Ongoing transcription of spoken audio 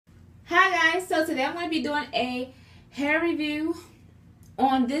Hi guys, so today I'm going to be doing a hair review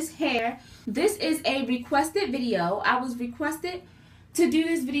on this hair. This is a requested video. I was requested to do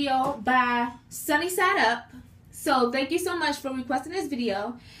this video by Sunny Side Up. So thank you so much for requesting this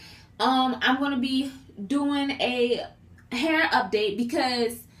video. I'm going to be doing a hair update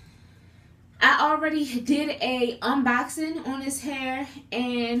because I already did a unboxing on this hair,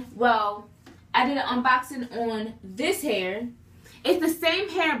 and well, I did an unboxing on this hair. It's the same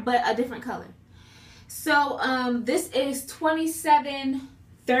hair but a different color. So this is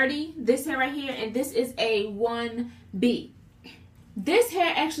 2730, this hair right here, and this is a 1B. This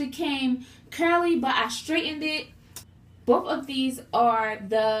hair actually came curly, but I straightened it. Both of these are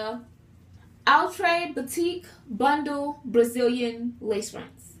the Outre Batik Bundle Brazilian lace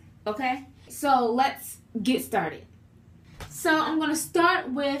fronts. Okay, so let's get started. So I'm going to start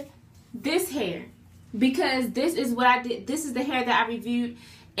with this hair, because this is what I did. This is the hair that I reviewed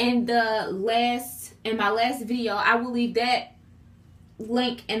in my last video. I will leave that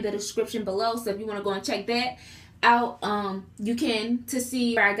link in the description below, so if you want to go and check that out, you can, to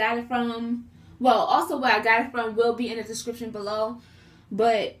see where I got it from. Well, also where I got it from will be in the description below,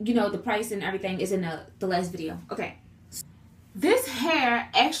 but you know, the price and everything is in the last video. Okay, this hair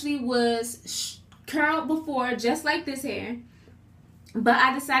actually was curled before, just like this hair. But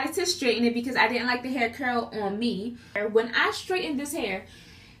I decided to straighten it because I didn't like the hair curl on me. When I straightened this hair,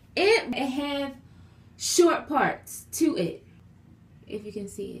 it had short parts to it, if you can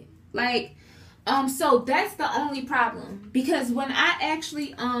see it. Like, so that's the only problem. Because when I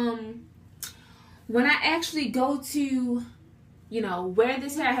actually go to, you know, wear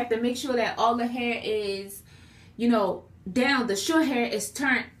this hair, I have to make sure that all the hair is, you know, down. The short hair is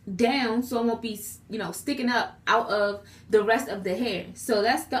turned down so it won't be, you know, sticking up out of the rest of the hair. So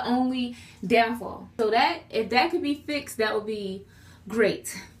that's the only downfall. So that, if that could be fixed, that would be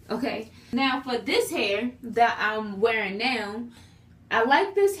great. Okay, now for this hair that I'm wearing now, I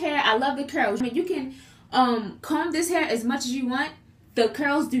like this hair. I love the curls. I mean, you can comb this hair as much as you want. The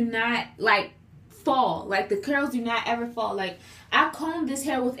curls do not like fall. Like, the curls do not ever fall. Like, I combed this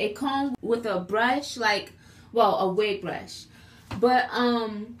hair with a comb, with a brush, like, well, a wig brush. But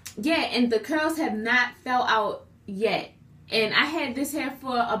yeah, and the curls have not fell out yet. And I had this hair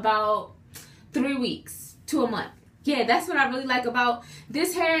for about 3 weeks to a month. Yeah, that's what I really like about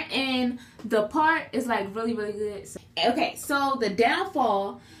this hair, and the part is like really good. Okay, so the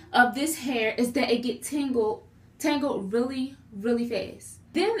downfall of this hair is that it gets tangled really fast.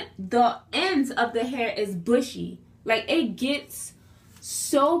 Then the ends of the hair is bushy. Like, it gets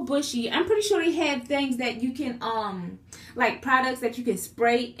so bushy. I'm pretty sure they have things that you can like products that you can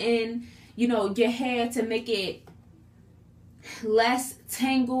spray in, you know, your hair to make it less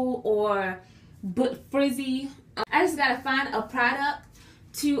tangled or frizzy. I just gotta find a product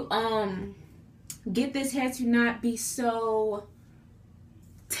to get this hair to not be so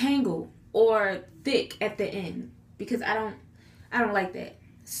tangled or thick at the end, because I don't like that.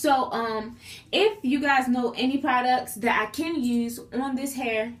 So if you guys know any products that I can use on this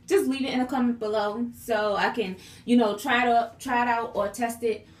hair, just leave it in the comment below so I can, you know, try it out or test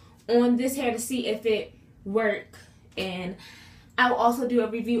it on this hair to see if it work, and I will also do a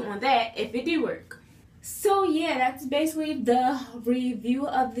review on that if it do work. So yeah, that's basically the review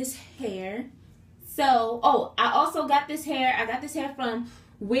of this hair. So, oh, I also got this hair. I got this hair from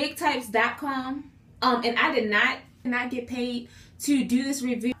wigtypes.com. And I did not get paid to do this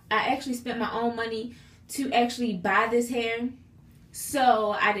review. I actually spent my own money to actually buy this hair.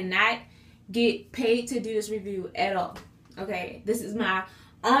 So I did not get paid to do this review at all. Okay, this is my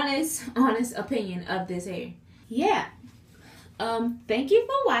honest opinion of this hair. Yeah. Thank you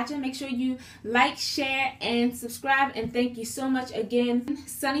for watching. Make sure you like, share, and subscribe. And thank you so much again,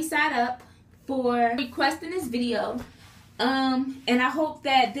 Sunny Side Up, for requesting this video. And I hope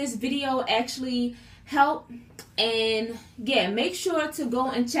that this video actually helped. And yeah, make sure to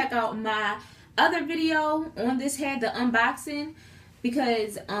go and check out my other video on this hair, the unboxing,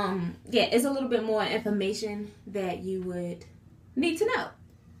 because yeah, it's a little bit more information that you would need to know.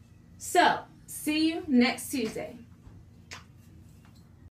 So see you next Tuesday.